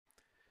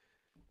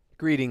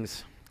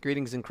Greetings.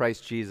 Greetings in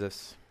Christ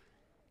Jesus.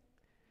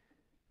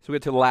 So we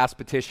get to the last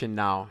petition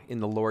now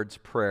in the Lord's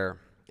Prayer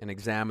and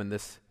examine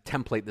this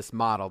template, this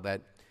model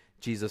that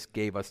Jesus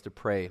gave us to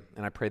pray.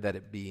 And I pray that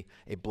it be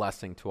a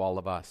blessing to all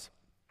of us.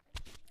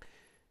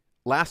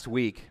 Last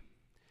week,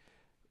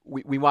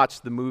 we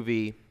watched the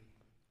movie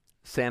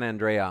San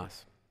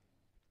Andreas.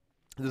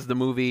 This is the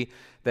movie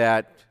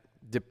that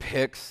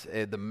depicts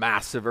the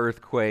massive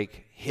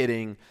earthquake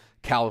hitting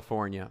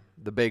California,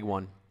 the big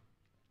one.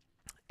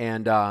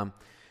 And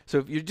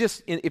so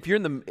if you're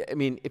in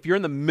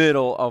the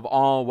middle of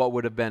all what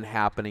would have been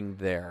happening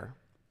there,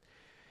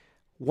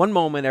 one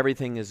moment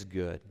everything is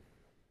good,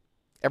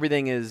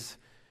 everything is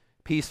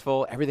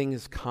peaceful, everything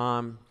is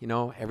calm,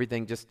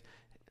 everything just,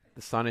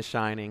 the sun is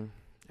shining,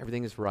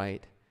 everything is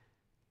right,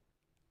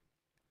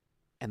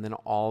 and then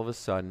all of a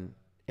sudden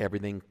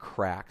everything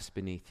cracks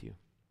beneath you.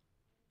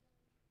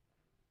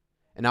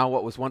 And now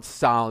what was once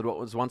solid, what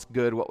was once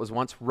good, what was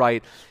once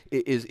right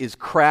is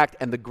cracked,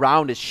 and the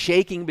ground is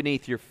shaking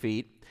beneath your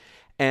feet,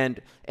 and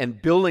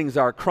buildings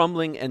are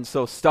crumbling, and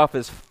so stuff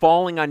is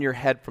falling on your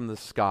head from the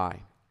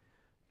sky.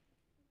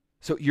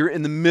 So you're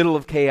in the middle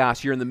of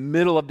chaos, you're in the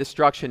middle of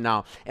destruction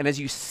now. And as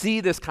you see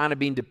this kind of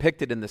being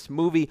depicted in this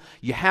movie,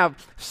 you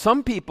have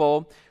some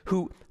people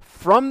who,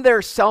 from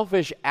their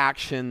selfish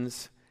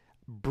actions,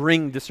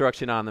 bring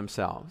destruction on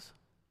themselves.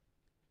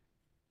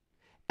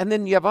 And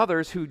then you have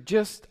others who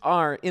just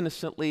are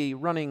innocently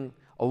running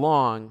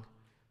along,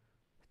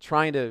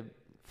 trying to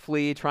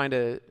flee, trying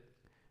to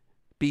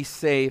be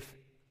safe,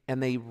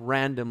 and they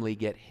randomly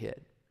get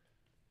hit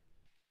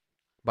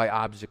by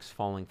objects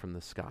falling from the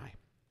sky.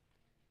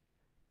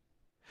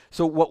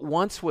 So what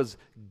once was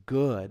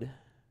good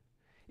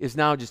is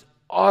now just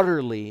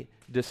utterly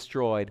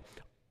destroyed,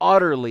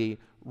 utterly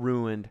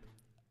ruined,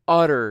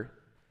 utter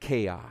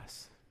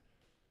chaos.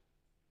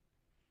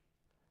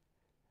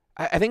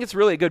 I think it's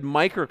really a good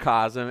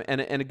microcosm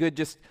and a good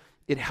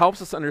it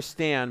helps us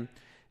understand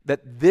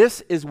that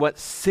this is what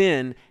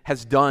sin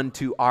has done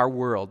to our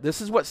world. This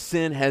is what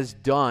sin has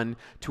done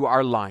to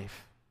our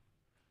life.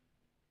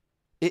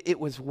 It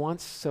was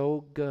once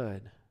so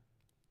good,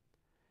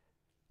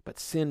 but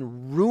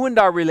sin ruined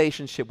our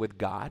relationship with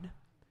God.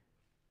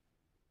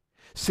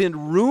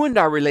 Sin ruined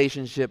our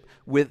relationship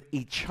with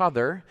each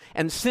other,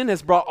 and sin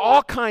has brought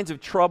all kinds of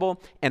trouble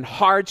and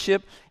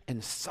hardship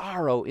and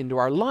sorrow into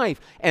our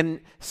life. And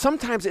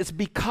sometimes it's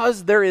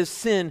because there is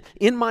sin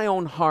in my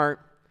own heart,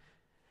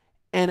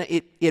 and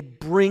it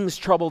brings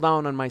trouble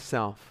down on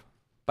myself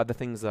by the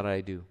things that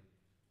I do.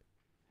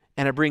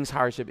 And it brings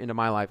hardship into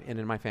my life and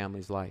in my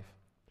family's life.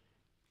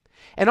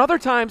 And other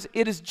times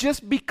it is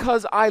just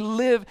because I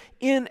live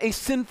in a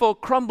sinful,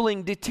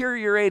 crumbling,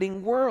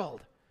 deteriorating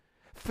world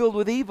filled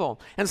with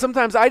evil. And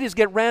sometimes I just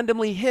get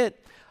randomly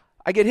hit.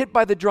 I get hit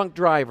by the drunk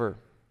driver.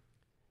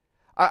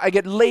 I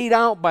get laid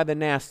out by the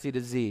nasty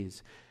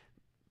disease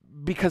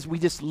because we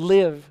just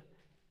live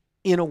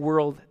in a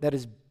world that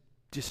is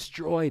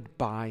destroyed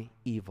by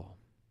evil.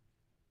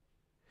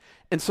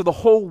 And so the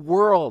whole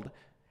world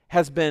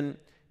has been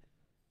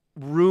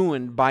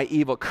ruined by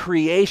evil.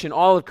 Creation,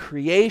 all of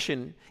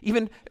creation,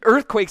 even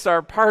earthquakes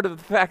are part of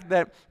the fact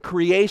that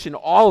creation,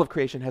 all of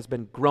creation has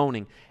been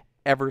groaning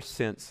ever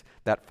since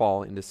that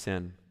fall into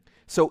sin.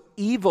 So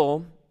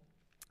evil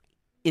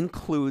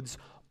includes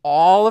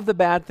all of the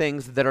bad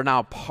things that are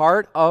now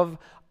part of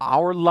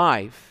our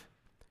life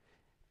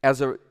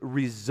as a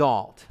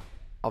result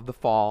of the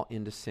fall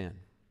into sin.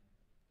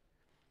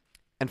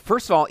 And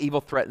first of all, evil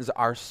threatens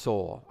our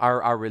soul,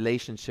 our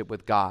relationship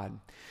with God.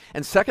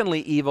 And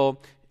secondly,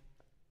 evil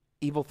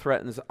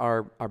threatens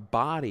our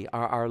body,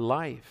 our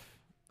life,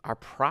 our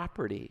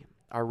property,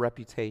 our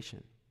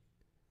reputation.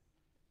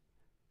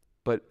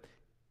 But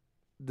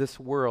this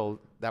world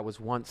that was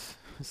once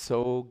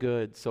so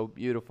good, so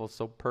beautiful,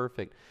 so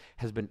perfect,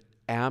 has been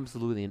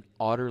absolutely and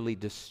utterly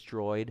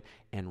destroyed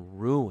and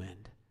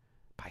ruined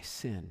by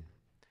sin.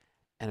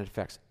 And it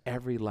affects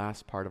every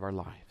last part of our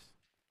lives.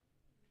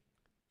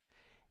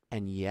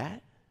 And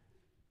yet,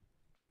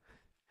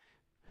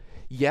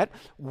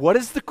 what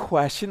is the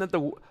question that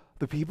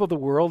the people of the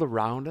world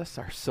around us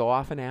are so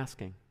often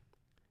asking?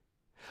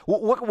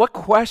 What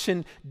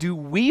question do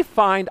we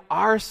find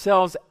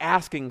ourselves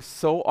asking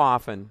so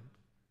often?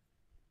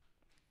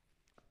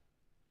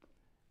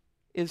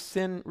 Is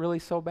sin really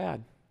so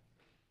bad?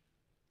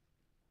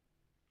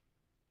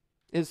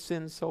 Is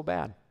sin so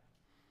bad?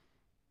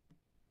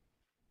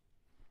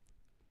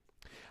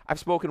 I've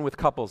spoken with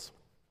couples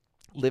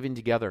living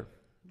together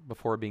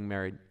before being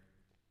married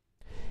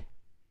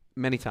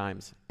many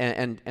times.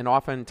 And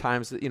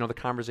oftentimes, the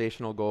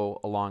conversation will go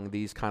along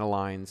these kind of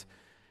lines.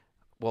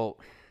 Well,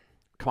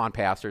 come on,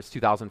 Pastor, it's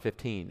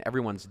 2015.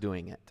 Everyone's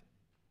doing it.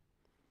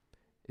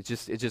 It's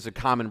just a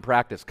common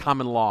practice,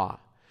 common law.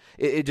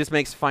 It just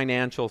makes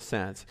financial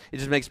sense. It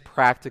just makes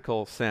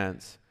practical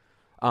sense.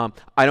 I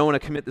don't want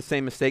to commit the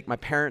same mistake my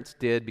parents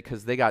did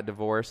because they got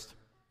divorced,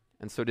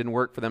 and so it didn't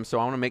work for them, so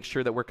I want to make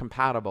sure that we're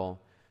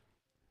compatible.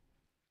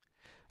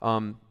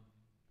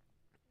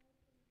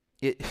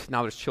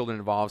 now there's children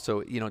involved,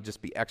 so,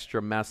 just be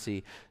extra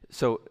messy.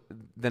 So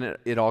then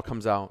it all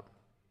comes out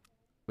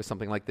with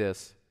something like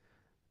this.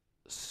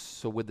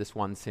 So would this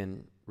one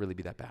sin really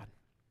be that bad?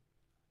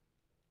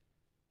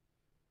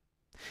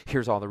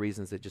 Here's all the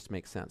reasons that just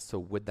make sense. So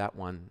would that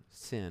one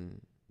sin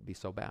be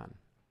so bad?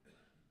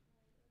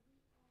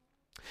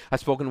 I've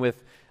spoken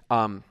with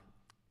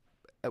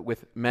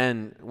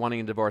men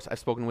wanting a divorce. I've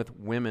spoken with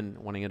women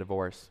wanting a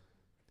divorce.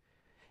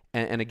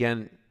 And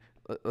again,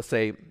 let's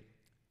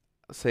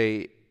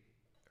say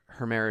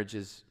her marriage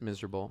is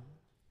miserable.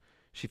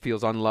 She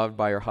feels unloved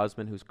by her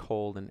husband who's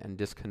cold and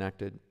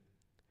disconnected.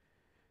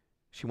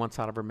 She wants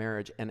out of her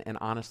marriage. And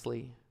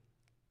honestly,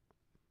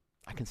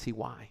 I can see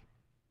why.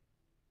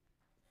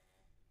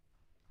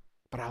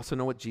 But I also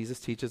know what Jesus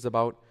teaches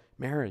about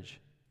marriage.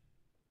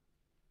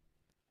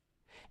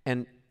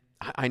 And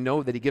I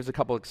know that he gives a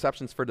couple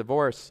exceptions for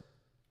divorce,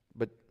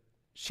 but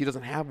she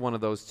doesn't have one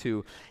of those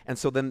two. And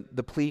so then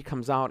the plea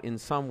comes out in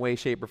some way,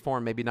 shape, or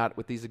form, maybe not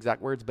with these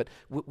exact words, but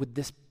would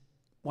this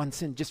one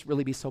sin just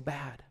really be so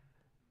bad?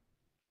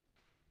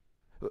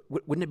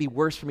 Wouldn't it be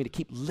worse for me to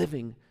keep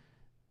living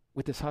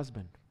with this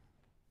husband?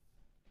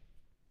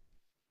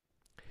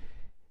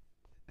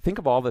 Think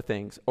of all the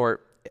things,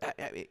 or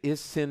is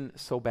sin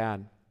so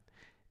bad?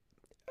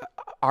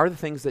 Are the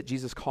things that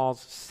Jesus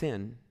calls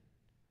sin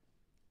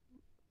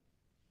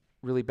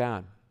really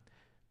bad?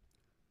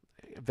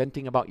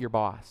 Venting about your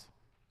boss.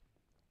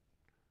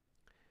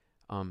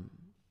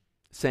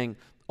 Saying,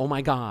 oh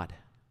my God.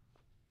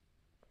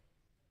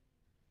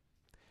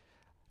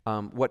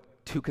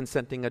 What two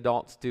consenting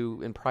adults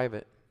do in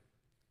private.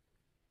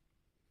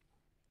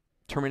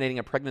 Terminating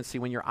a pregnancy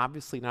when you're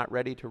obviously not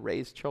ready to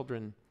raise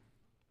children.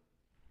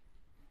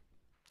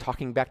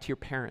 Talking back to your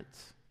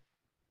parents.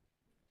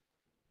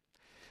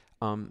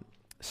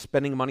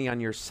 Spending money on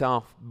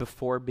yourself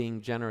before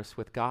being generous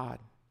with God.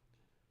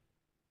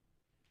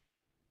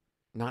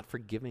 Not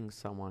forgiving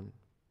someone.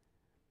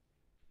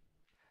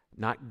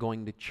 Not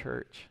going to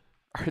church.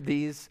 Are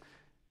these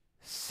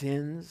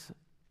sins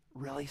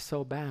really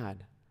so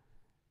bad?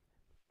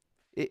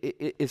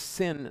 Is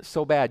sin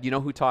so bad? You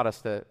know who taught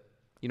us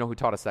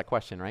that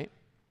question, right?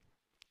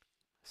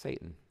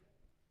 Satan.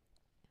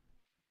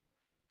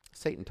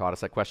 Satan taught us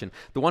that question.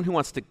 The one who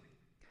wants to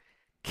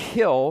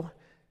kill,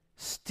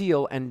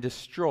 steal, and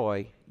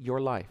destroy your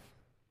life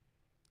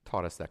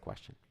taught us that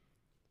question.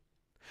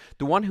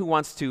 The one who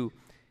wants to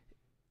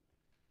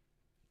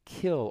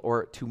kill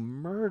or to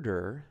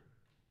murder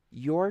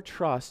your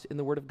trust in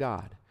the Word of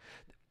God.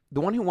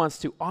 The one who wants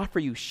to offer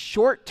you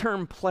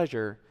short-term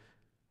pleasure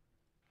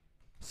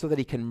so that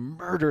he can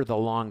murder the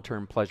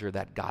long-term pleasure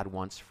that God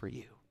wants for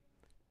you.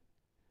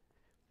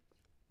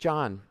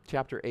 John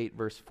chapter 8,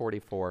 verse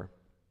 44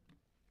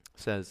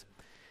 says,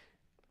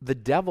 "The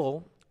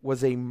devil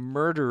was a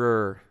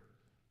murderer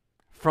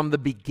from the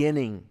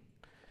beginning,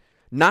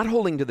 not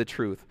holding to the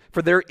truth,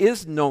 for there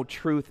is no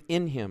truth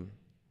in him.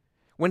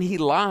 When he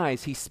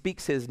lies, he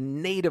speaks his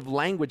native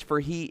language,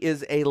 for he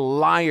is a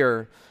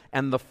liar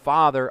and the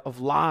father of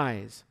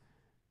lies."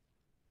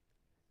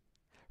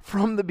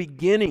 From the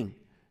beginning,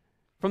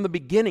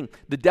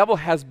 the devil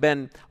has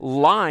been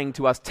lying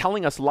to us,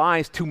 telling us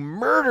lies to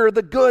murder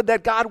the good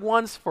that God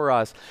wants for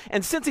us.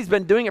 And since he's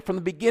been doing it from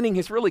the beginning,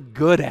 he's really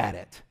good at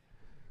it.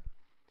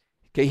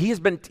 Okay, he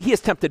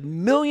has tempted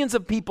millions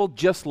of people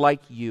just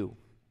like you.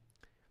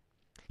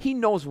 He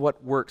knows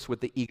what works with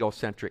the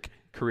egocentric,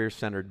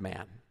 career-centered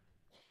man.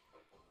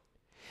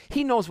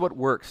 He knows what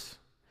works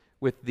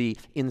with the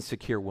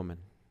insecure woman.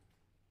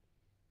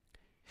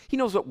 He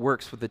knows what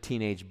works with the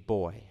teenage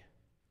boy.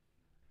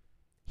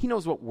 He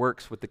knows what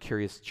works with the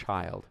curious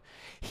child.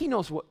 He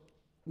knows what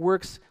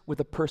works with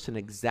a person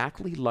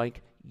exactly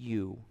like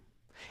you.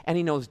 And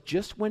he knows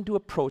just when to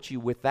approach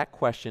you with that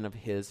question of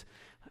his,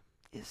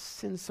 is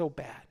sin so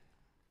bad?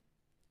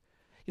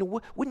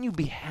 Wouldn't you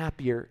be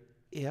happier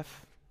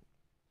if?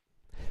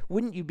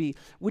 Wouldn't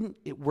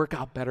it work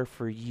out better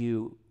for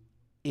you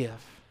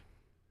if?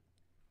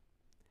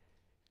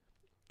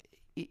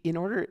 In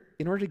order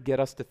to get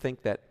us to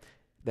think that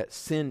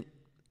sin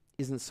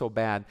isn't so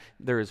bad,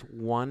 there is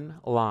one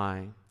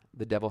lie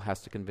the devil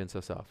has to convince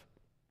us of.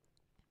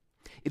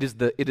 It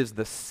is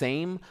the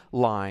same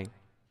lie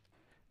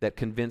that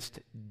convinced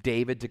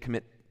David to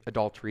commit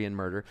adultery and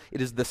murder.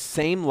 It is the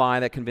same lie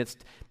that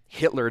convinced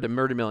Hitler to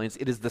murder millions.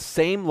 It is the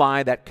same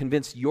lie that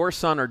convinced your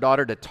son or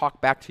daughter to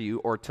talk back to you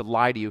or to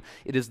lie to you.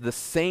 It is the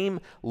same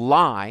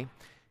lie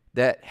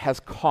that has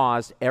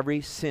caused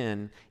every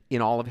sin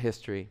in all of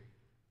history.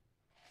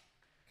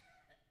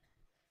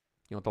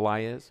 You know what the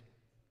lie is?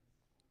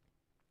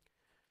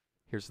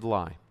 Here's the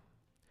lie.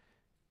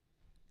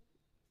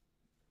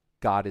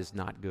 God is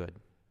not good.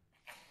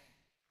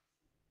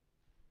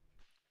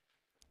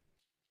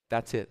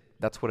 That's it.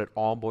 That's what it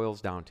all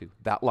boils down to.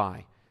 That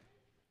lie.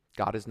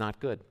 God is not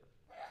good.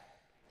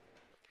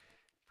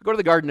 Go to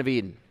the Garden of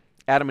Eden,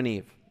 Adam and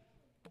Eve.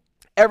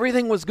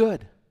 Everything was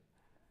good.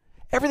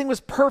 Everything was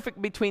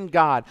perfect between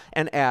God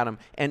and Adam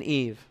and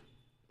Eve.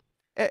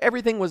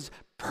 Everything was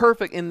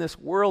perfect in this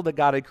world that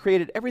God had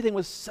created. Everything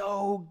was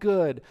so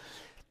good.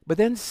 But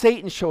then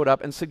Satan showed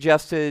up and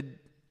suggested,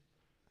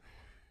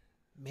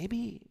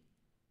 maybe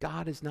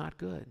God is not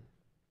good.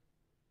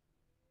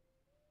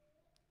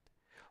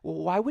 Well,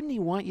 why wouldn't he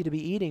want you to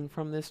be eating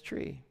from this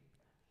tree?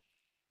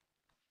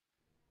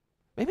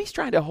 Maybe he's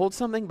trying to hold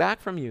something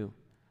back from you.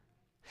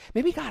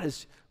 Maybe God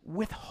is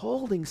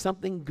withholding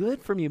something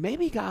good from you.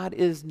 Maybe God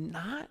is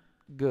not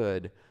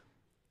good.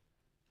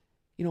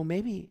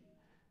 Maybe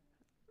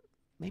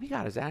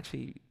God is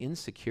actually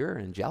insecure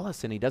and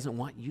jealous, and he doesn't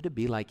want you to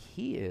be like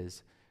he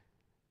is.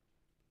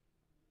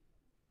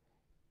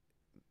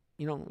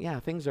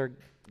 Things are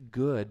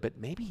good, but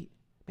maybe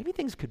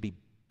things could be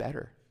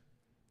better.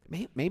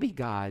 Maybe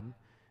God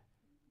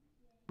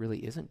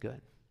really isn't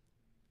good.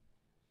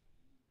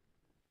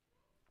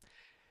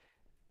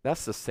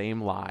 That's the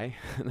same lie.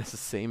 That's the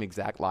same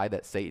exact lie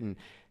that Satan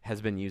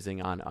has been using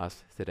on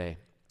us today.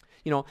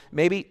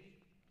 Maybe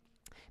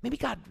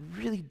God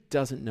really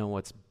doesn't know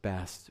what's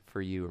best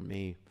for you or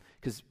me,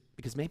 because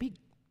maybe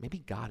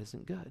God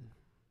isn't good.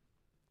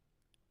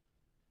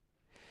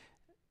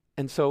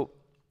 And so,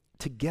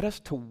 to get us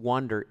to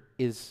wonder,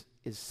 is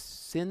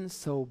sin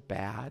so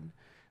bad?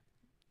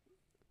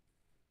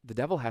 The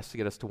devil has to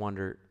get us to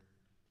wonder,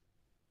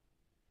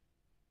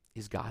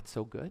 is God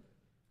so good?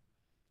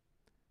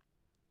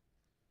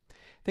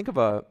 Think of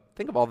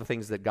all the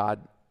things that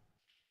God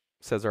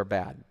says are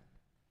bad.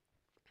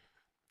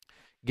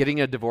 Getting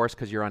a divorce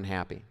because you're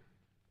unhappy.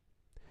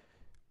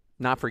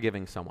 Not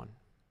forgiving someone.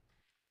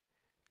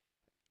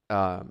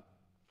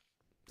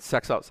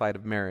 Sex outside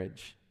of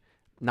marriage.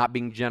 Not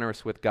being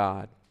generous with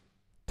God.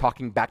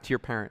 Talking back to your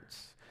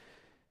parents.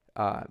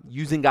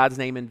 Using God's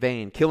name in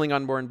vain, killing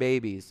unborn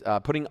babies,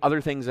 putting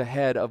other things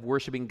ahead of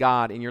worshiping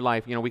God in your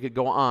life. We could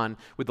go on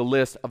with the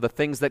list of the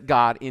things that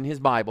God in his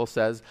Bible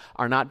says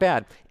are not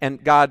bad.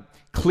 And God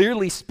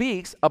clearly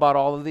speaks about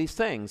all of these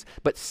things.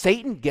 But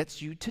Satan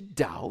gets you to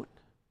doubt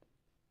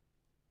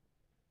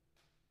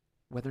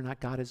whether or not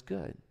God is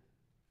good.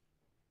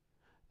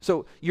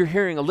 So you're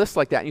hearing a list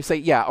like that and you say,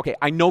 yeah, okay,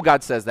 I know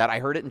God says that. I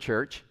heard it in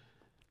church.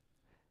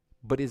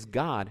 But is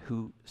God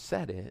who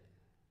said it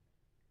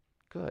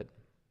good?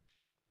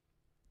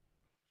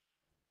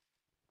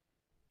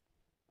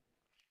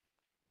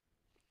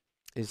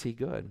 Is he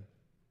good?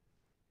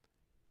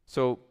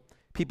 So,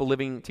 people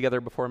living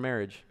together before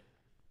marriage,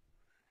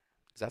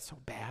 is that so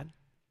bad?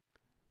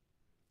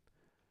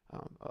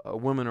 A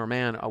woman or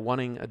man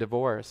wanting a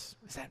divorce,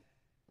 is that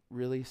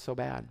really so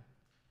bad?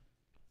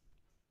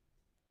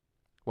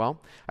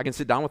 Well, I can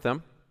sit down with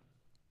them,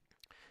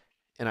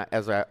 and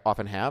as I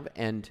often have,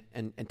 and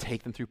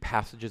take them through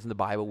passages in the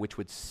Bible which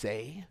would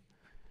say,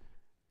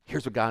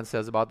 here's what God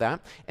says about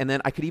that. And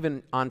then I could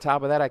even, on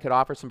top of that, I could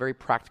offer some very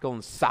practical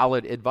and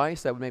solid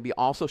advice that would maybe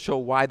also show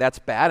why that's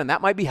bad. And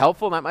that might be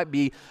helpful. And that might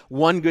be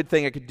one good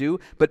thing I could do.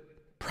 But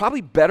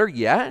probably better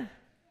yet,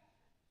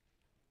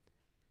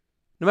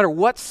 no matter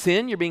what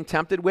sin you're being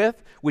tempted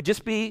with, would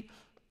just be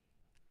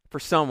for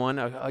someone,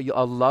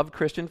 a loved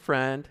Christian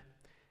friend,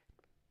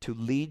 to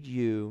lead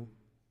you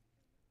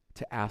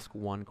to ask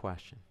one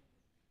question.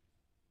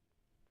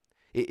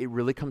 It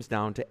really comes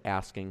down to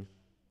asking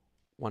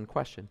one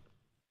question.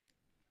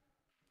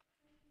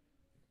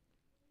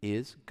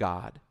 Is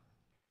God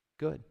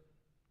good?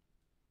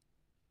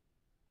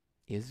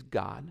 Is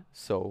God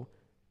so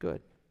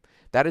good?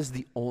 That is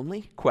the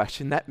only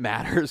question that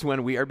matters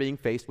when we are being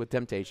faced with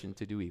temptation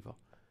to do evil.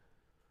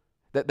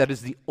 That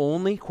is the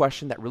only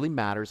question that really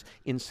matters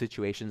in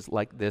situations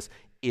like this.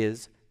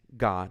 Is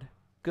God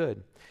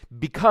good?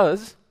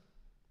 Because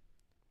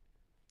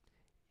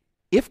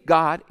if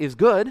God is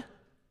good,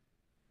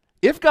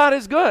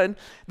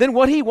 then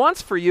what he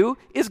wants for you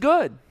is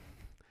good.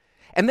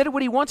 And then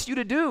what he wants you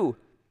to do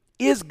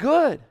is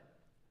good.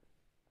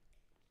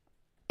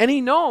 And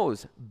he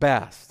knows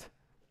best.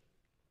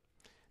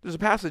 There's a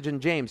passage in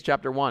James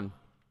chapter 1.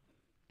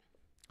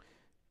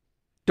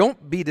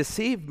 Don't be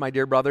deceived, my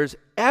dear brothers.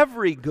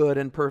 Every good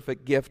and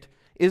perfect gift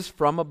is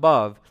from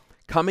above,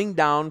 coming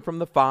down from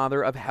the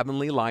Father of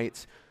heavenly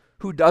lights,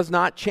 who does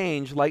not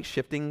change like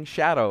shifting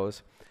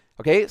shadows.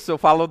 Okay, so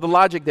follow the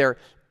logic there.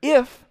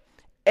 If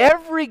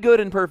every good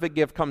and perfect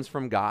gift comes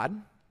from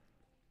God,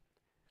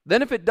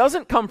 then if it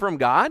doesn't come from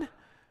God,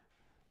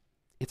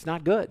 it's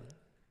not good.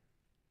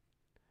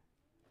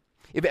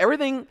 If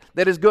everything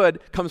that is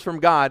good comes from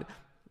God,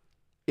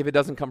 if it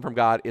doesn't come from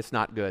God, it's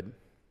not good.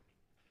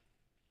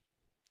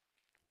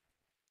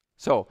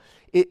 So,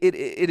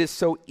 it is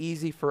so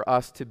easy for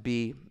us to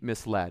be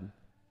misled.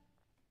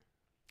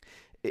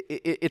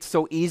 It's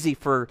so easy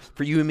for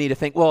you and me to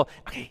think, well,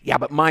 okay, yeah,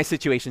 but my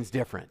situation's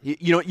different.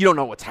 You don't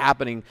know what's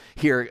happening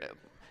here.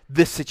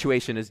 This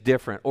situation is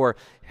different. Or,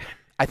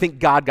 I think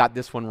God got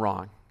this one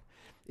wrong.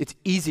 It's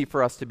easy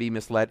for us to be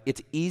misled.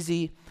 It's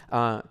easy.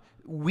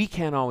 We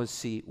can't always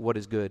see what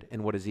is good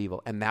and what is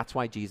evil. And that's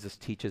why Jesus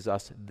teaches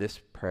us this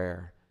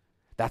prayer.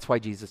 That's why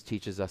Jesus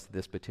teaches us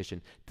this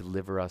petition.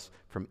 Deliver us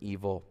from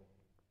evil.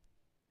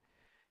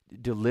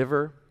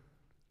 Deliver,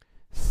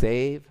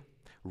 save,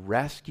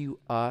 rescue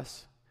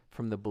us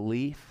from the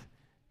belief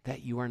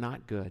that you are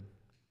not good.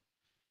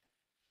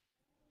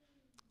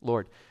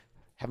 Lord,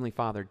 Heavenly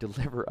Father,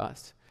 deliver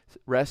us,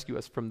 rescue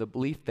us from the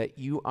belief that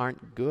you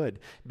aren't good,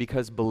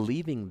 because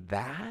believing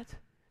that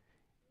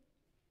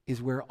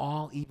is where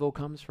all evil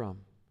comes from.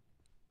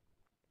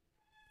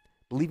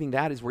 Believing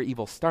that is where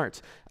evil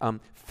starts.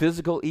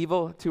 Physical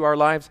evil to our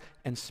lives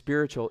and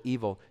spiritual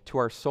evil to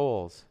our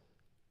souls.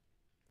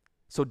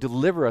 So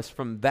deliver us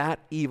from that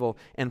evil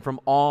and from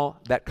all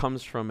that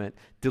comes from it.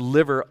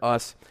 Deliver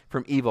us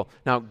from evil.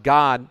 Now,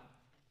 God,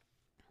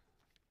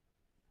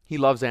 He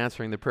loves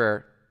answering the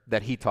prayer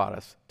that He taught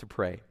us to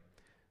pray.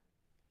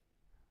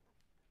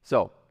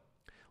 So,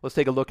 let's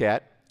take a look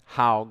at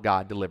how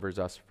God delivers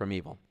us from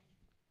evil.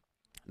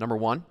 Number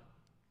one,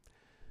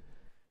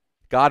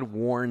 God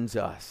warns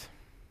us.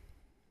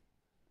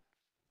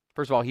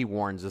 First of all, He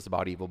warns us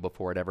about evil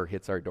before it ever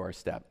hits our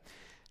doorstep.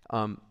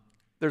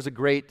 There's a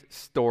great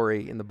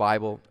story in the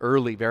Bible,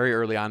 very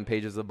early on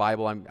pages of the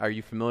Bible. Are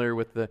you familiar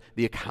with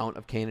the account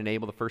of Cain and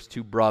Abel, the first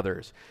two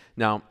brothers?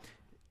 Now,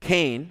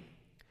 Cain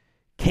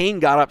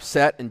got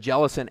upset and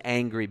jealous and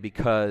angry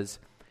because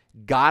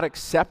God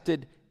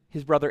accepted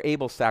his brother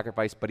Abel's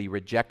sacrifice, but he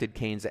rejected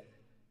Cain's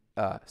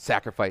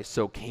sacrifice.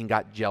 So Cain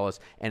got jealous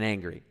and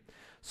angry.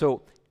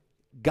 So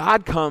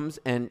God comes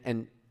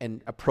and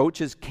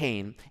approaches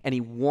Cain, and he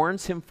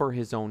warns him for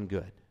his own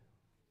good.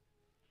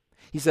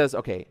 He says,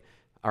 okay,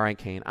 all right,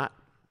 Cain,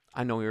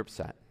 I know you're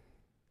upset.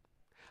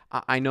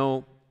 I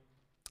know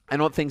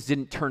things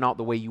didn't turn out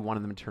the way you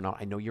wanted them to turn out.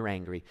 I know you're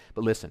angry.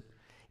 But listen,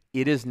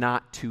 it is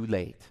not too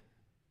late.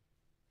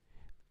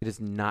 It is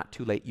not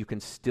too late. You can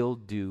still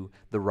do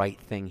the right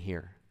thing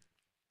here.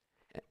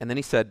 And then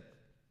he said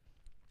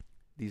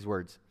these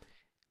words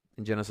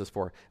in Genesis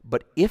 4,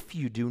 but if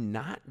you do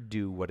not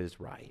do what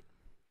is right,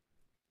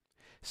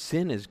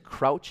 sin is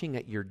crouching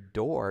at your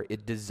door.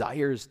 It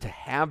desires to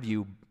have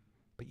you,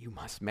 but you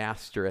must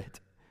master it.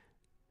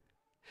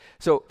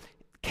 So,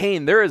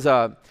 Cain, there is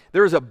a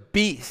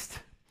beast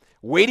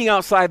waiting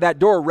outside that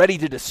door ready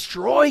to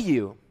destroy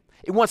you.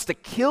 It wants to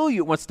kill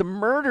you. It wants to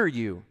murder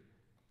you.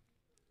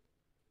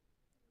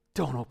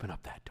 Don't open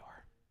up that door.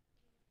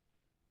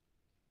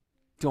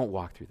 Don't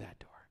walk through that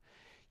door.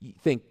 You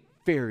think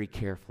very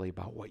carefully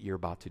about what you're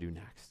about to do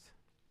next.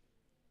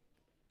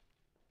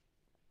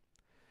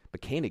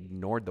 But Cain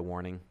ignored the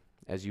warning,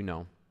 as you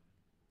know.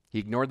 He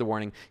ignored the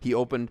warning. He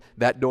opened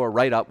that door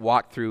right up,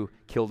 walked through,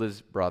 killed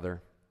his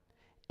brother.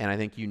 And I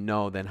think you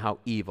know then how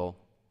evil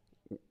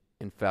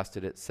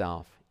infested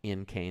itself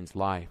in Cain's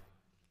life.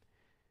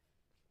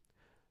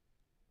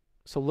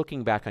 So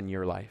looking back on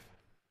your life,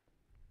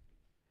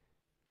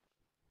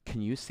 can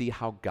you see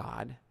how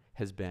God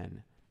has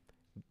been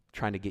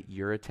trying to get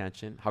your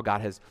attention, how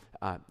God has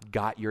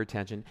got your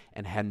attention,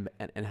 and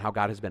how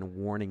God has been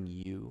warning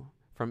you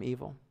from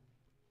evil?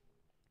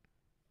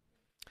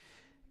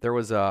 There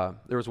was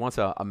once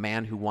a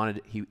man who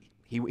wanted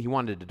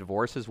to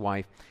divorce his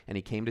wife, and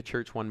he came to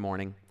church one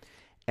morning,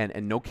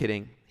 and no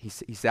kidding, he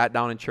sat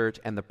down in church,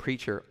 and the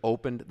preacher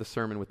opened the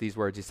sermon with these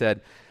words. He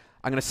said,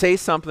 I'm going to say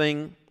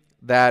something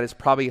that is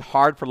probably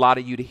hard for a lot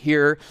of you to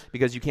hear,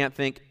 because you can't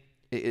think,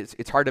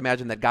 it's hard to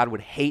imagine that God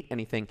would hate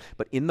anything,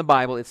 but in the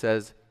Bible it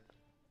says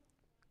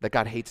that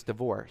God hates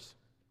divorce.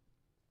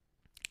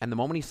 And the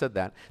moment he said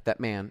that, that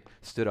man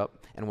stood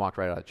up and walked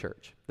right out of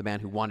church. The man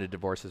who wanted to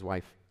divorce his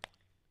wife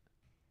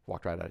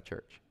walked right out of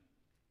church.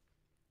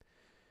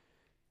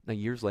 Now,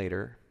 years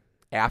later,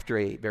 after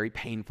a very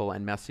painful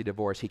and messy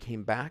divorce, he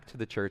came back to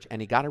the church and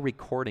he got a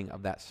recording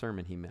of that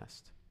sermon he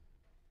missed.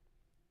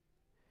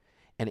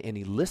 And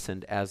he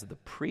listened as the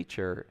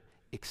preacher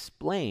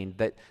explained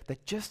that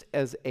just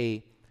as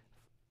a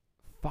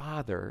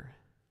father,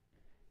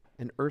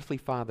 an earthly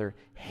father,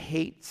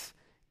 hates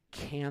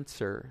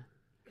cancer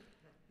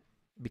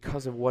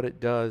because of what it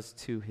does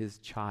to his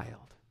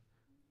child,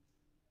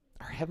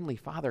 our Heavenly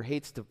Father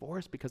hates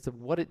divorce because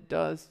of what it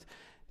does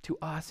to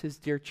us, his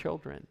dear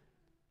children.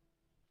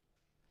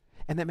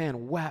 And that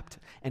man wept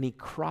and he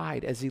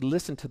cried as he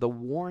listened to the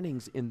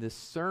warnings in this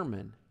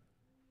sermon,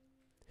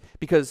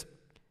 because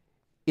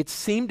it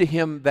seemed to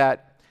him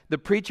that the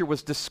preacher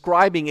was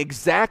describing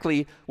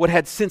exactly what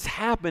had since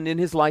happened in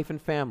his life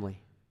and family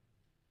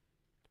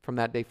from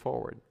that day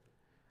forward.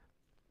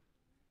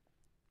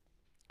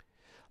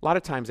 A lot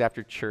of times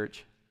after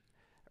church,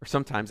 or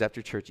sometimes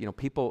after church,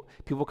 people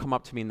come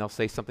up to me and they'll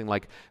say something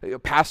like,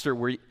 Pastor,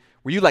 were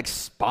you like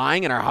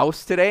spying in our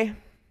house today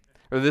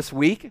or this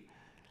week?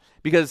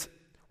 Because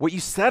what you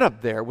said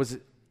up there was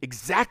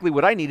exactly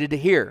what I needed to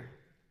hear.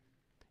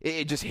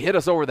 It just hit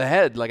us over the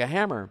head like a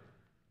hammer.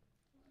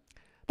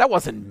 That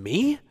wasn't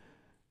me.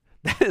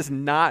 That is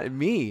not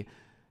me.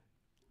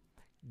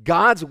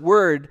 God's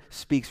word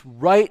speaks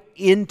right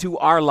into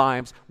our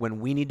lives when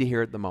we need to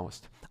hear it the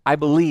most. I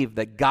believe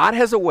that God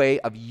has a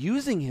way of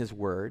using his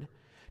word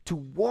to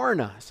warn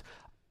us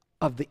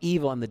of the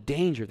evil and the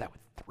danger that would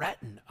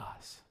threaten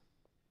us.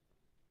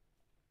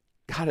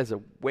 God has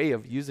a way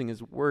of using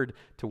his word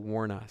to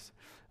warn us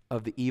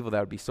of the evil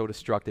that would be so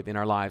destructive in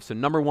our lives. So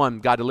number one,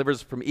 God delivers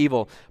us from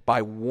evil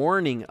by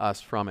warning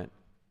us from it.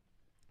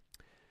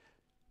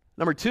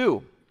 Number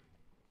two,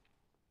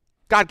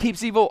 God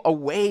keeps evil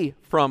away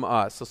from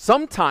us. So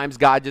sometimes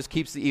God just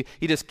keeps he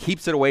just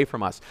keeps it away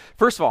from us.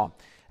 First of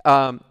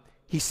all,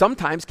 he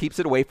sometimes keeps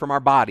it away from our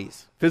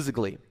bodies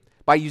physically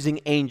by using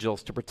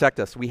angels to protect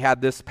us. We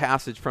had this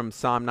passage from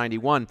Psalm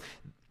 91.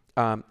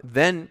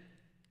 Then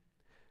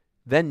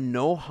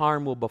no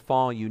harm will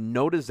befall you,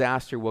 no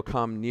disaster will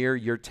come near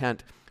your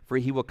tent, for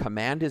he will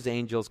command his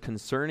angels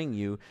concerning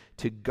you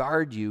to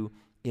guard you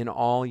in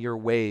all your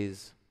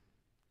ways.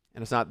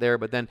 And it's not there,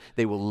 but then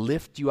they will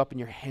lift you up in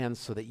your hands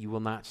so that you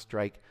will not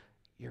strike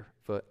your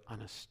foot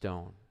on a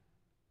stone.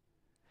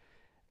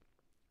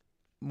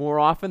 More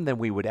often than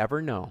we would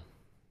ever know,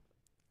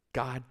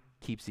 God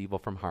keeps evil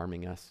from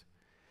harming us.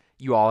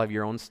 You all have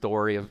your own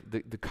story of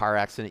the car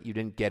accident you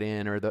didn't get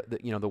in, or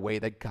the way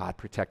that God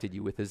protected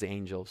you with his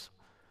angels.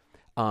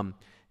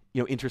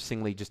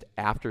 Interestingly, just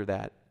after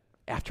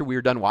we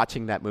were done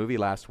watching that movie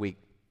last week,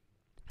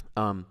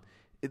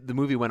 the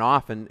movie went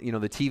off, and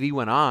the TV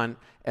went on,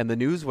 and the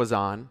news was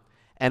on,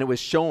 and it was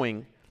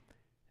showing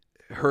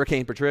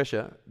Hurricane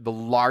Patricia,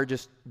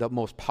 the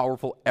most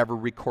powerful ever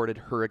recorded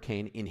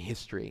hurricane in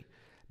history,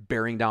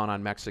 bearing down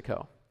on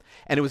Mexico.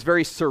 And it was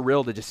very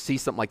surreal to just see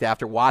something like that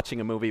after watching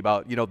a movie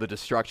about the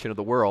destruction of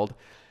the world.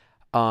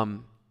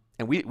 And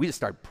we just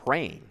started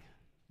praying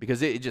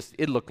because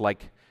it looked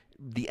like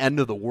the end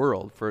of the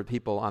world for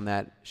people on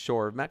that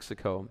shore of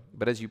Mexico.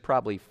 But as you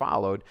probably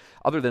followed,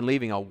 other than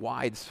leaving a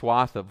wide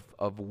swath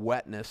of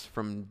wetness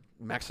from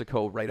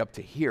Mexico right up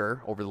to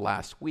here over the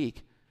last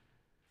week,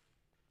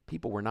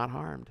 people were not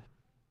harmed.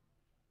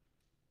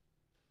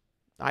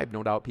 I have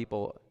no doubt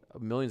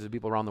millions of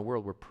people around the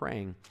world were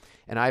praying.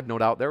 And I have no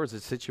doubt there was a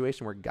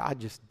situation where God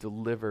just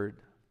delivered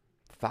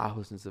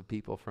thousands of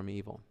people from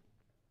evil.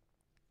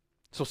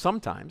 So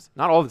sometimes,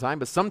 not all the time,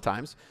 but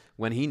sometimes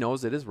when he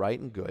knows it is right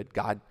and good,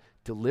 God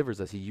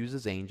delivers us. He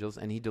uses angels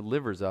and he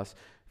delivers us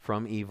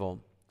from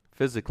evil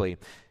physically.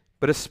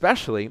 But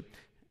especially,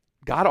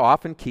 God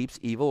often keeps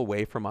evil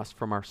away from us,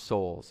 from our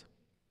souls,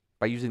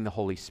 by using the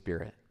Holy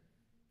Spirit.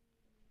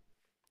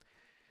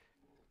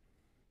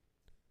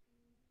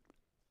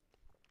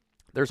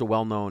 There's a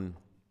well-known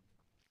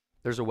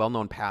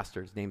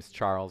pastor. His name's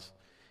Charles.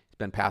 He's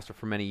been pastor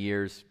for many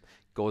years,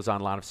 goes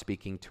on a lot of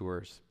speaking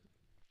tours.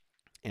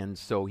 And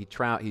so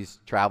he's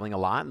traveling a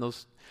lot, and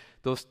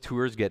those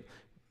tours get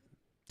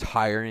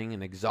tiring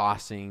and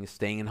exhausting,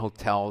 staying in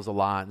hotels a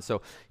lot. And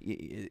so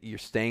you're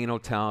staying in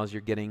hotels,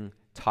 you're getting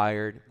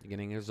tired, you're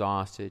getting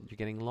exhausted, you're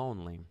getting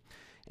lonely.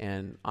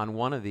 And on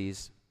one of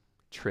these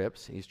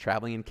trips, he's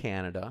traveling in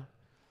Canada,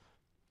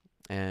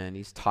 and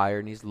he's tired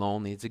and he's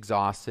lonely, he's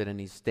exhausted, and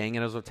he's staying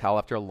in his hotel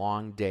after a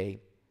long day.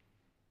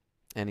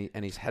 And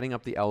he's heading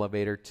up the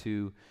elevator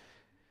to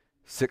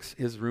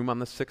his room on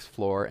the 6th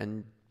floor,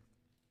 and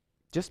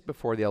just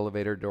before the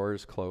elevator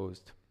doors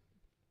closed,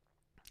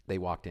 they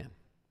walked in.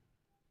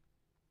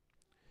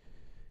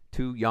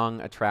 2 young,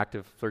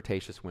 attractive,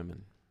 flirtatious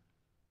women.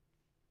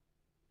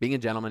 Being a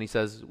gentleman, he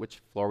says, "Which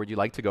floor would you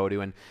like to go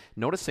to?" And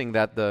noticing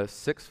that the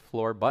 6th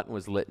floor button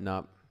was lit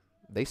up,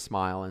 they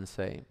smile and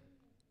say,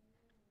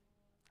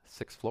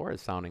 "6th floor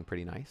is sounding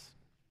pretty nice."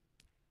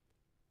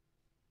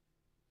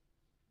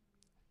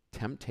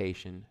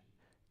 Temptation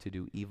to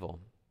do evil.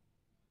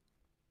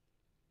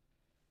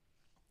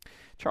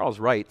 Charles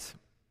writes,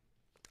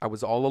 "I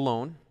was all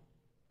alone.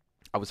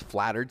 I was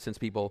flattered since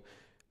people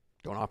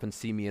don't often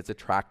see me as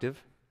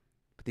attractive,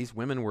 but these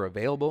women were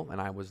available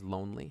and I was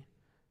lonely.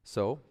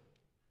 So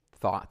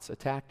thoughts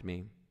attacked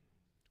me.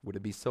 Would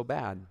it be so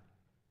bad?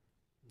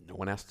 No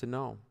one has to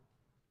know.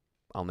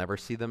 I'll never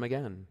see them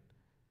again.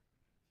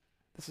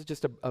 This is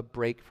just a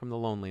break from the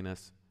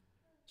loneliness,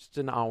 just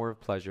an hour of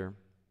pleasure.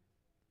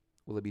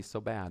 Will it be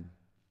so bad?"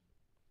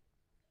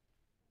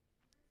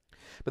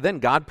 But then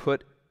God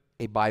put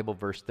a Bible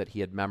verse that he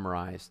had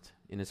memorized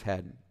in his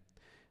head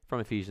from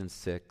Ephesians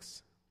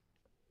 6.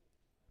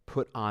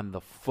 Put on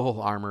the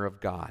full armor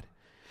of God,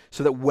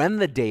 so that when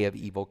the day of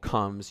evil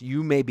comes,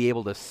 you may be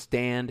able to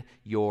stand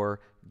your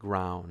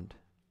ground.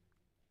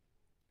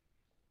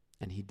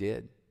 And he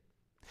did.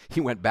 He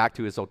went back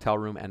to his hotel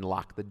room and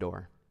locked the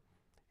door,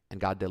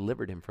 and God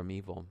delivered him from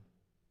evil.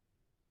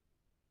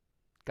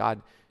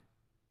 God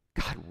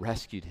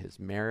rescued his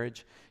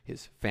marriage,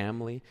 his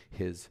family,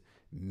 his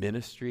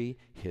ministry,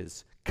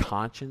 his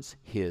conscience,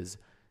 his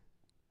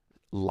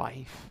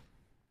life,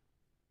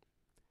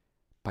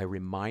 by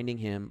reminding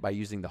him, by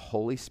using the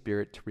Holy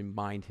Spirit to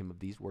remind him of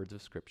these words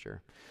of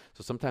Scripture.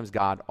 So sometimes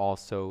God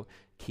also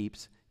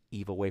keeps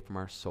evil away from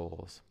our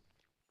souls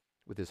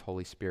with his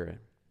Holy Spirit.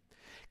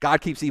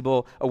 God keeps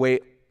evil away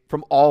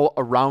from all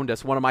around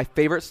us. One of my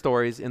favorite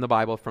stories in the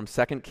Bible from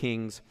 2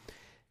 Kings,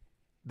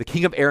 the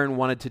king of Aram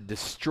wanted to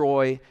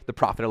destroy the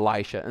prophet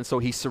Elisha, and so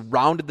he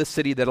surrounded the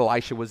city that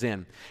Elisha was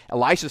in.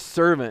 Elisha's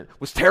servant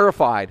was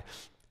terrified,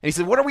 and he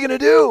said, "What are we going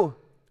to do?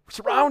 We're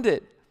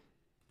surrounded."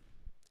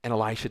 And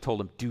Elisha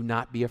told him, "Do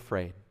not be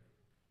afraid,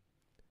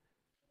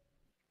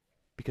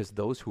 because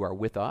those who are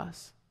with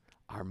us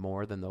are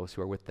more than those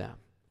who are with them."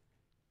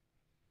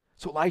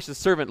 So Elisha's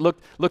servant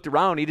looked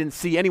around. He didn't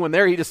see anyone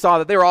there. He just saw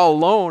that they were all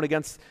alone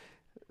against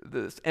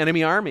this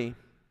enemy army.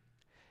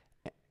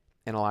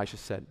 And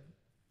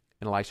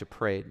Elisha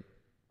prayed,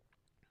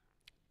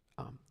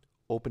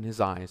 open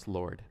his eyes,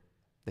 Lord,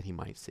 that he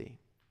might see.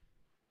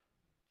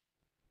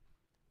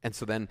 And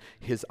so then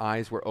his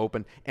eyes were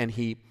open, and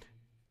he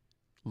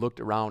looked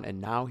around, and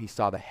now he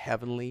saw the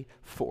heavenly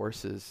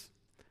forces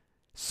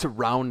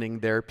surrounding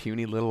their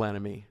puny little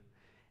enemy.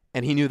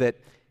 And he knew that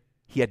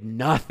he had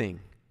nothing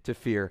to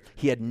fear.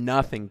 He had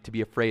nothing to be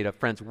afraid of.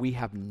 Friends, we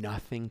have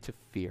nothing to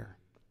fear.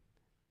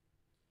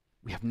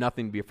 We have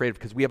nothing to be afraid of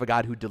because we have a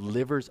God who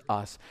delivers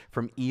us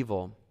from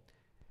evil.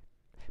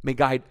 May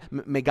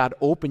God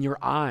open your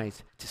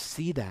eyes to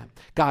see that.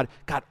 God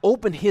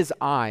open his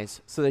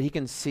eyes so that he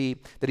can see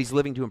that he's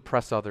living to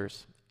impress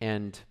others,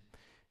 and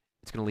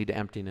it's going to lead to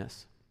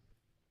emptiness.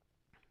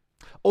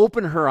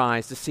 Open her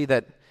eyes to see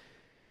that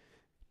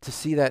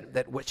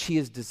what she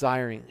is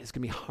desiring is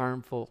going to be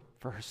harmful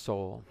for her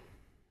soul.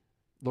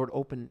 Lord,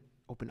 open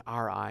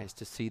our eyes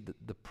to see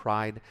the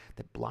pride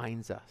that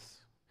blinds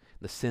us,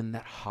 the sin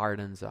that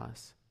hardens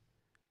us,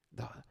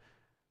 the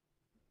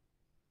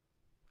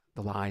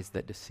lies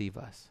that deceive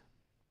us.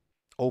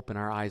 Open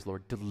our eyes,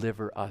 Lord.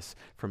 Deliver us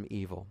from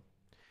evil.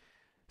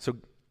 So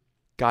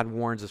God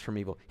warns us from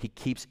evil. He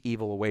keeps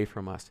evil away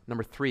from us.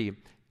 Number 3,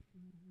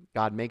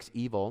 God makes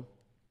evil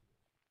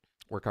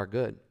work for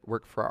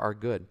our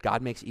good.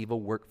 God makes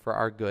evil work for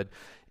our good.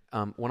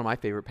 One of my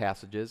favorite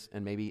passages,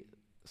 and maybe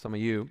some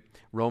of you,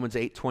 Romans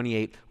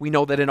 8:28, we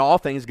know that in all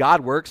things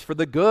God works for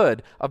the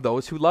good of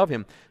those who love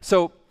him.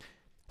 So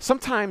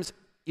sometimes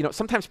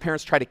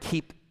parents try to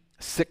keep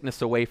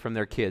sickness away from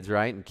their kids,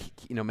 right?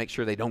 And make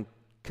sure they don't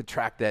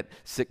contract that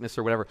sickness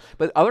or whatever.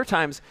 But other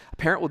times a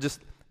parent will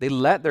they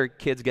let their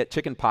kids get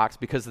chicken pox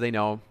because they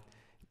know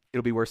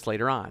it'll be worse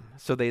later on.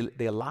 So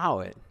they allow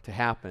it to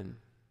happen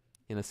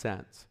in a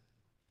sense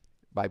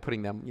by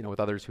putting them, with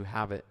others who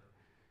have it.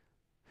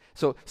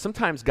 So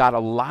sometimes God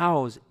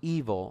allows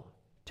evil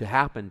to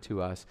happen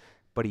to us,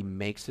 but he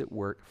makes it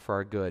work for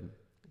our good.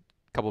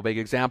 A couple big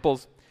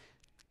examples.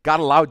 God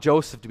allowed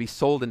Joseph to be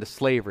sold into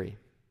slavery,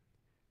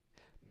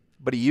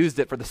 but he used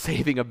it for the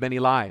saving of many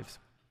lives.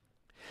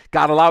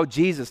 God allowed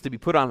Jesus to be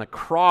put on a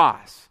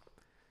cross,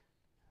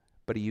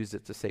 but he used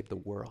it to save the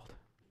world.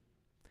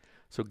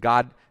 So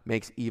God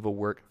makes evil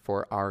work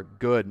for our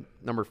good.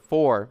 Number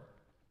 4,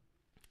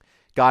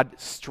 God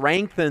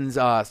strengthens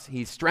us.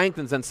 He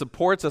strengthens and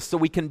supports us so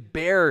we can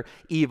bear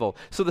evil.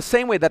 So the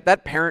same way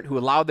that parent who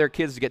allowed their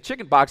kids to get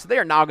chickenpox, they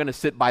are now going to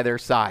sit by their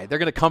side. They're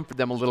going to comfort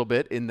them a little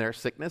bit in their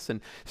sickness and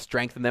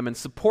strengthen them and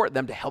support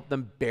them to help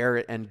them bear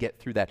it and get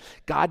through that.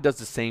 God does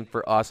the same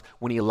for us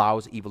when he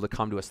allows evil to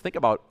come to us. Think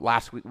about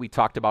last week we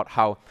talked about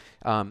how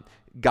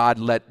God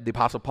let the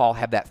Apostle Paul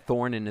have that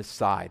thorn in his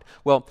side.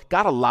 Well,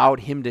 God allowed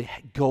him to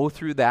go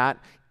through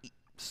that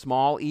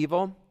small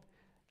evil,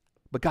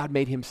 but God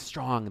made him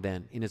strong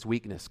then in his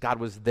weakness. God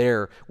was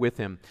there with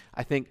him.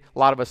 I think a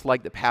lot of us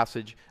like the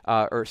passage,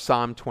 or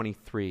Psalm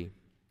 23.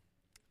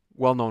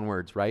 Well-known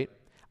words, right?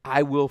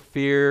 I will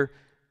fear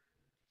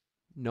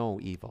no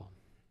evil,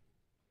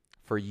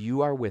 for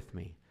you are with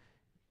me.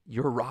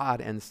 Your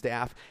rod and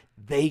staff,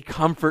 they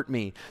comfort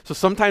me. So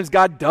sometimes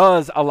God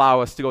does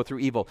allow us to go through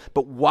evil.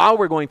 But while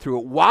we're going through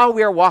it, while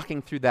we are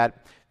walking through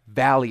that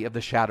valley of the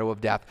shadow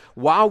of death,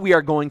 while we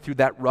are going through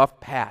that rough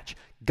patch,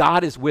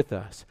 God is with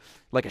us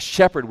like a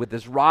shepherd with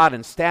his rod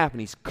and staff,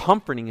 and he's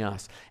comforting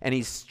us, and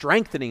he's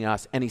strengthening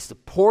us, and he's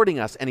supporting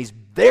us, and he's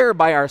there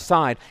by our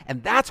side.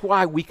 And that's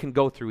why we can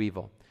go through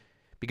evil.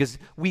 Because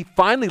we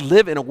finally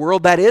live in a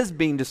world that is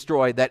being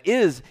destroyed, that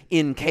is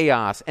in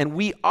chaos, and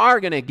we are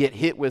going to get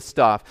hit with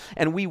stuff,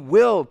 and we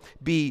will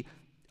be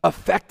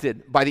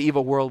affected by the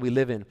evil world we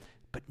live in,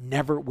 but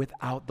never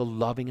without the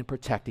loving and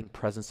protecting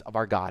presence of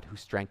our God who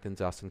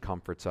strengthens us and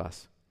comforts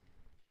us.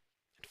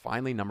 And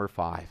finally, number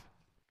 5,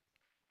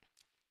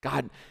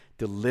 God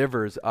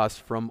delivers us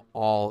from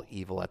all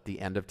evil at the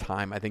end of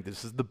time. I think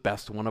this is the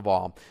best one of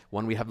all,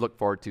 one we have looked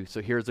forward to.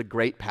 So here's a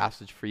great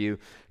passage for you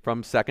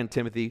from 2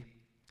 Timothy.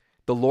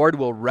 The Lord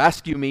will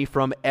rescue me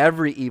from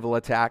every evil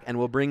attack and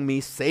will bring me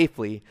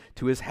safely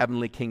to his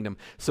heavenly kingdom.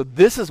 So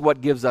this is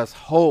what gives us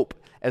hope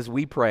as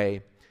we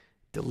pray,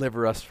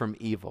 deliver us from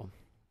evil,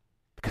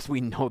 because we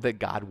know that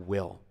God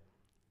will.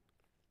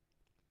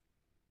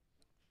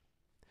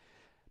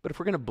 But if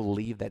we're going to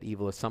believe that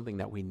evil is something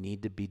that we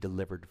need to be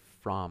delivered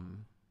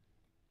from,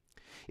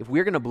 if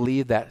we're going to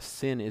believe that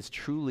sin is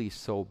truly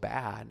so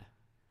bad,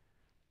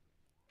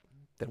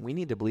 then we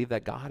need to believe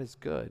that God is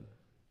good.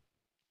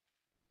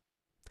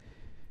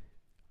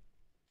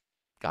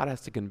 God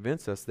has to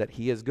convince us that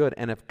he is good.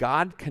 And if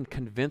God can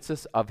convince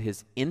us of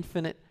his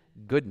infinite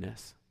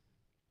goodness,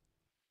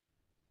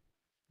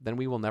 then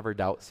we will never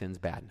doubt sin's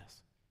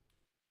badness.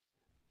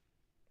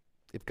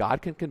 If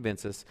God can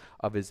convince us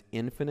of his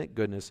infinite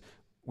goodness,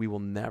 we will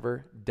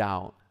never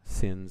doubt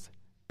sin's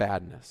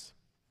badness.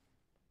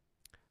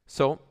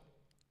 So,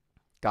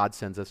 God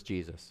sends us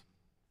Jesus.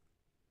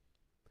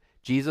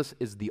 Jesus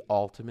is the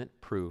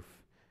ultimate proof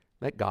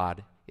that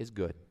God is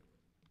good.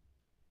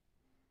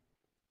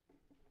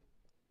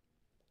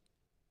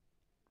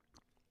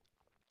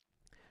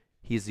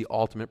 He is the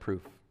ultimate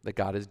proof that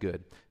God is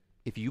good.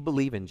 If you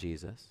believe in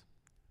Jesus,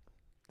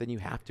 then you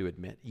have to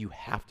admit, you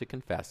have to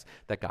confess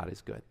that God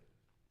is good.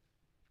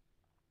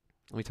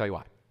 Let me tell you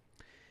why.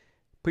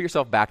 Put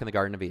yourself back in the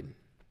Garden of Eden,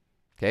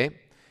 okay?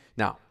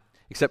 Now,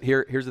 except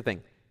here's the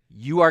thing.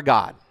 You are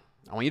God.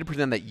 I want you to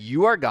pretend that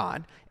you are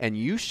God, and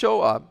you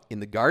show up in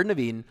the Garden of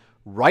Eden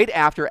right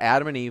after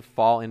Adam and Eve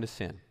fall into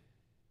sin.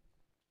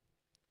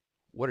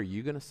 What are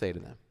you going to say to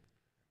them?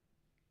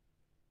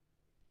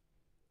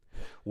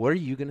 What are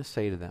you going to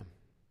say to them?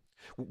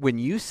 When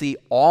you see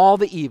all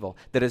the evil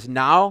that is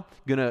now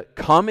going to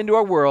come into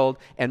our world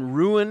and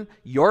ruin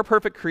your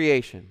perfect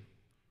creation,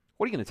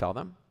 what are you going to tell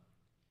them?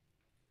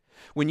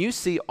 When you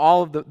see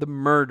all of the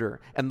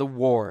murder and the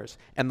wars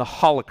and the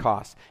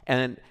Holocaust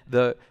and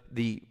the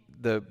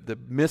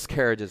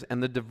miscarriages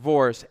and the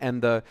divorce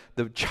and the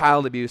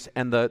child abuse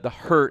and the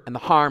hurt and the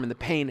harm and the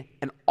pain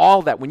and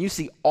all that, when you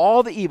see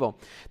all the evil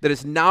that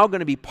is now going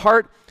to be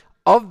part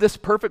of this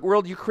perfect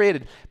world you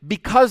created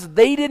because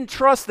they didn't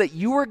trust that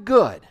you were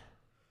good,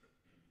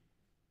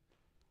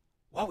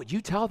 what would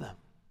you tell them?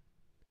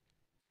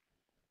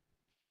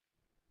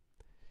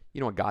 You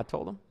know what God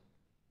told them?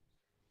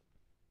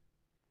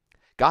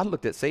 God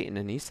looked at Satan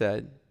and he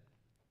said,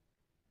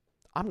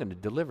 I'm going to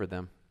deliver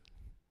them.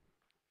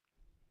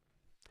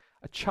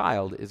 A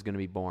child is going to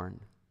be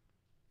born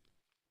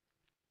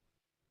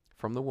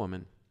from the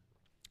woman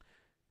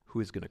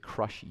who is going to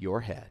crush your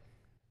head.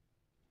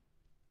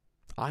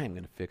 I am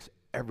going to fix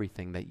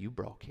everything that you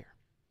broke here.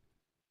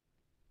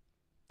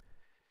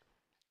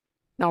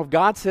 Now, if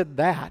God said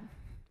that,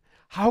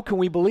 how can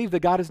we believe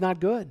that God is not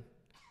good?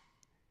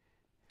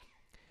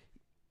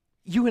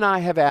 You and I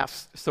have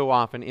asked so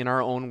often in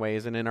our own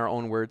ways and in our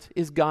own words,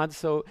 is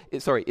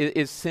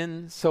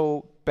sin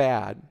so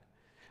bad?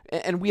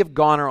 And we have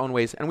gone our own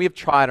ways, and we have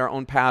tried our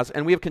own paths,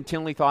 and we have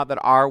continually thought that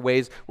our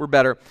ways were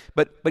better.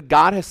 But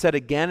God has said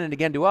again and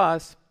again to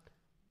us,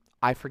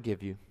 I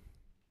forgive you.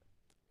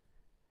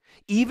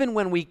 Even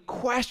when we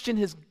question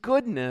his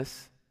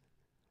goodness,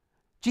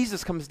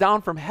 Jesus comes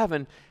down from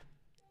heaven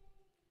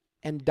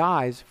and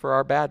dies for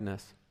our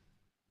badness.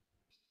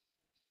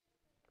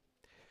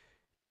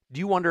 Do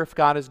you wonder if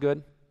God is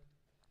good?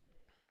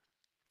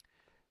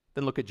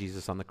 Then look at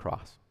Jesus on the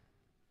cross.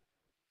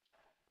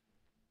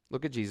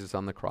 Look at Jesus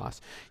on the cross.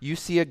 You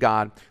see a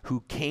God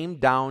who came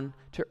down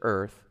to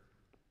earth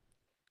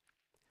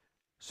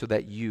so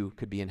that you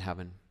could be in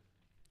heaven.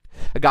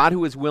 A God who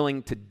was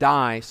willing to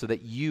die so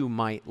that you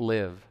might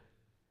live.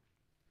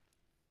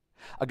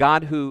 A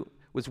God who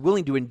was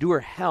willing to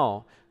endure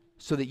hell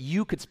so that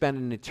you could spend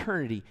an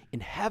eternity in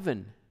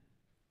heaven.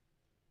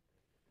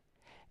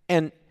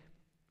 And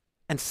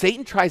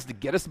Satan tries to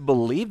get us to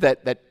believe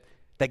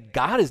that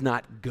God is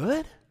not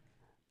good.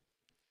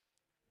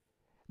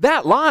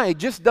 That lie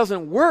just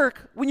doesn't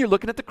work when you're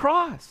looking at the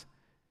cross.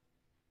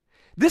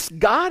 This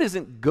God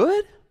isn't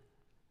good.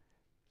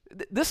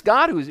 This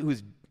God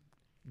who's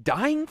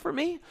dying for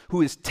me,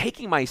 who is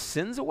taking my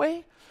sins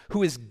away,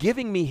 who is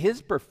giving me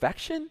his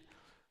perfection,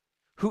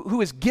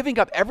 who is giving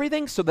up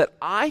everything so that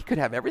I could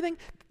have everything,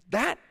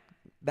 that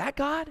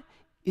God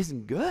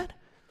isn't good?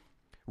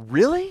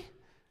 Really?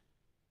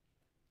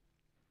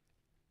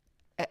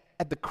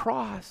 At the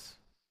cross,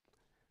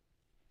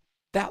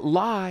 that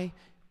lie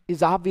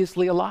is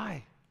obviously a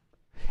lie.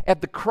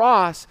 At the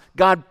cross,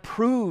 God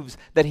proves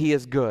that he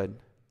is good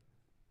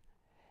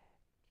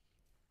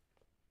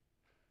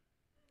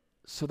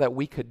so that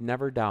we could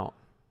never doubt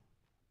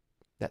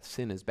that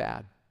sin is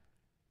bad.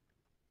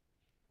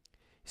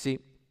 See,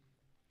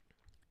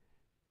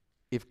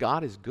 if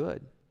God is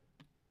good,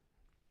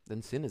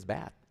 then sin is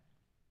bad.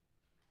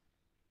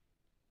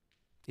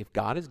 If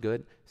God is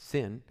good,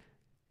 sin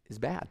is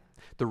bad.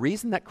 The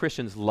reason that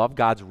Christians love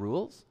God's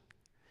rules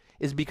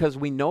is because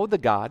we know the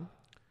God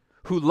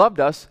who loved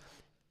us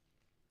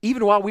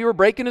even while we were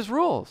breaking his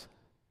rules.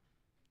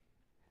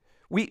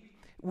 We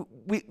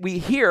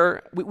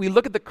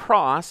look at the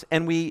cross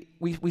and we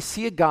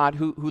see a God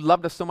who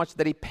loved us so much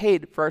that he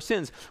paid for our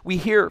sins. We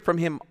hear from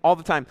him all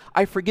the time,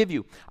 I forgive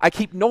you. I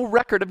keep no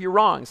record of your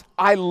wrongs.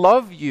 I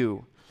love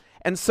you.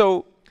 And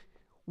so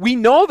we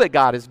know that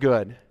God is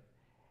good.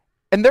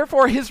 And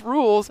therefore his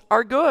rules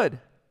are good.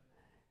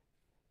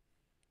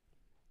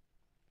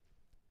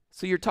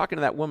 So you're talking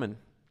to that woman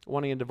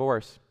wanting a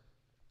divorce,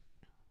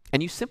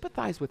 and you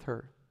sympathize with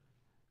her.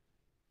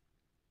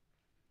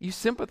 You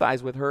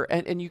sympathize with her,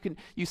 and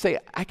you say,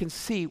 I can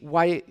see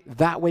why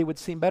that way would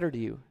seem better to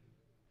you.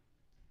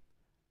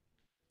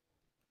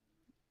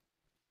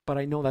 But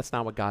I know that's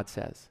not what God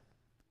says.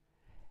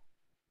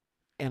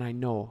 And I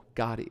know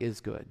God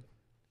is good.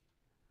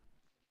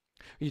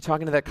 You're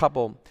talking to that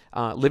couple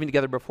living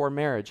together before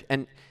marriage,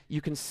 and you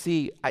can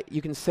say,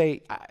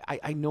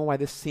 I know why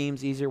this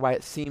seems easier, why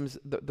it seems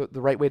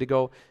the right way to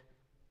go,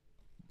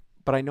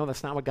 but I know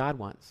that's not what God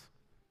wants.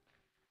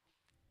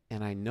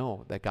 And I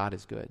know that God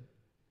is good.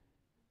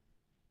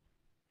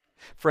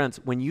 Friends,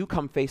 when you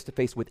come face to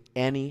face with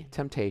any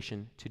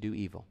temptation to do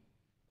evil,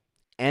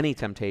 and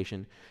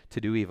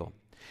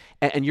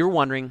you're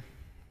wondering,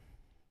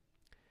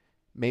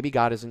 maybe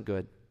God isn't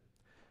good,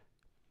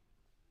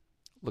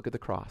 look at the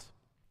cross.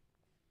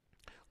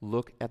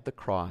 look at the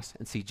cross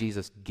and see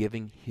Jesus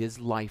giving his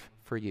life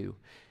for you.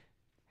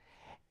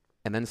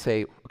 And then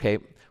say, okay,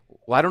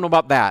 well, I don't know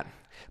about that,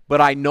 but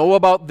I know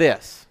about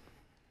this.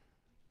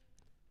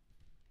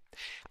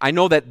 I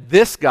know that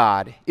this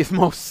God is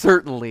most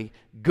certainly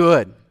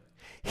good.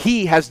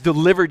 He has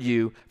delivered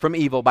you from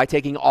evil by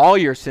taking all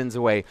your sins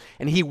away,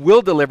 and he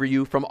will deliver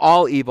you from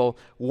all evil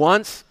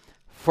once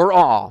for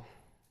all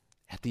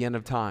at the end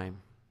of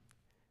time.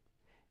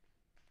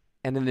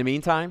 And in the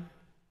meantime,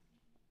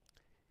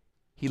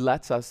 he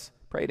lets us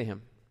pray to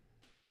him.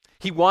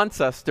 He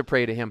wants us to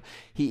pray to him.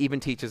 He even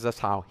teaches us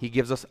how. He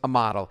gives us a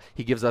model.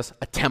 He gives us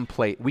a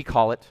template. We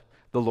call it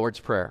the Lord's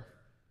Prayer.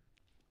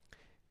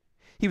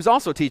 He was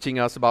also teaching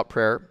us about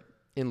prayer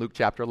in Luke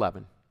chapter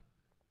 11.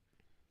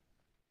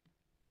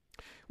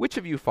 Which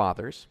of you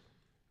fathers,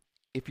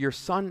 if your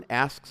son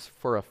asks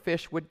for a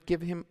fish, would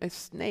give him a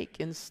snake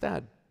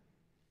instead?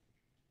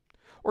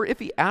 Or if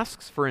he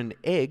asks for an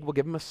egg, will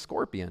give him a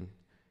scorpion?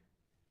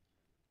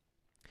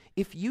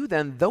 If you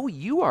then, though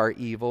you are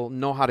evil,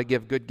 know how to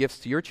give good gifts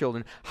to your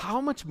children, how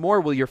much more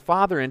will your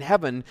Father in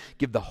heaven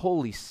give the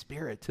Holy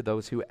Spirit to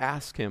those who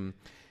ask him?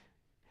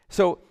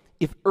 So,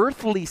 if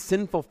earthly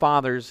sinful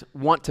fathers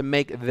want to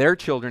make their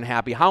children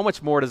happy, how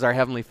much more does our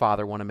Heavenly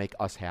Father want to make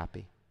us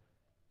happy?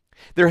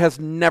 There has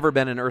never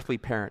been an earthly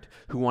parent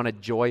who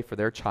wanted joy for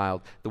their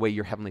child the way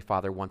your Heavenly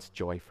Father wants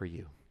joy for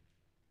you.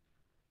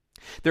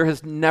 There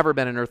has never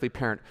been an earthly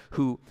parent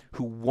who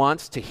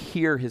wants to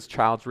hear his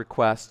child's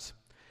requests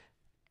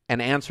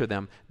and answer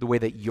them the way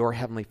that your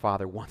Heavenly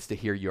Father wants to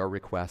hear your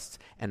requests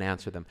and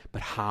answer them.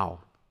 But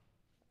how?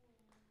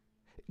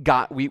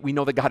 God, we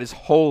know that God is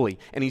holy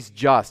and he's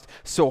just.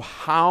 So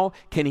how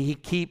can he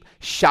keep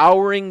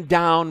showering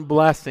down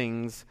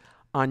blessings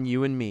on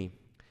you and me,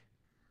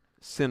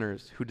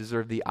 sinners who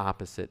deserve the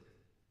opposite?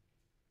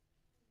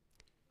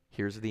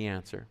 Here's the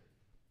answer.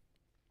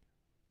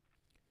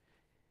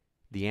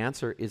 The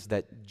answer is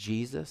that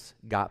Jesus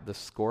got the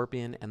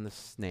scorpion and the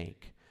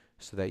snake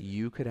so that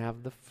you could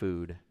have the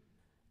food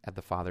at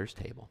the Father's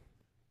table.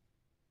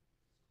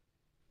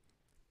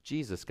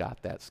 Jesus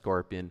got that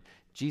scorpion.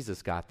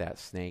 Jesus got that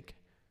snake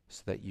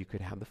so that you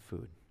could have the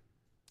food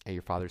at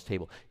your Father's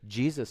table.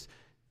 Jesus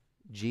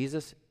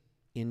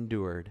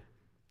endured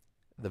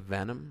the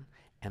venom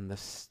and the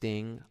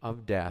sting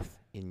of death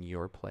in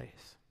your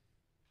place.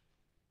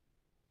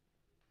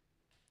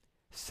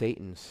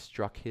 Satan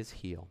struck his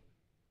heel,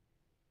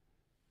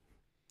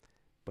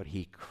 but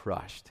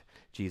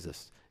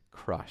Jesus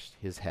crushed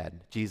his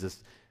head.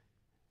 Jesus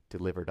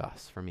delivered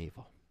us from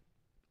evil.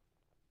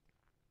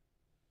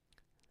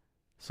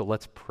 So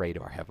let's pray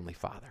to our Heavenly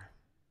Father,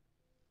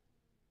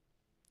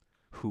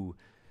 who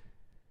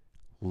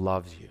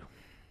loves you,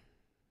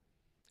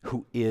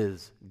 who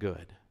is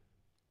good,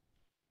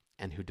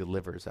 and who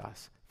delivers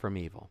us from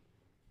evil.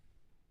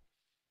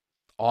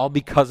 All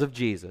because of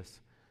Jesus,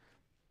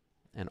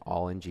 and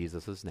all in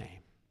Jesus'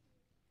 name.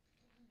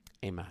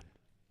 Amen.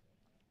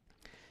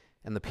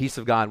 And the peace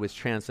of God, which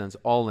transcends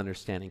all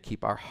understanding,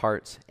 keep our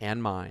hearts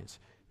and minds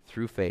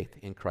through faith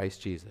in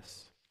Christ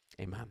Jesus.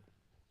 Amen.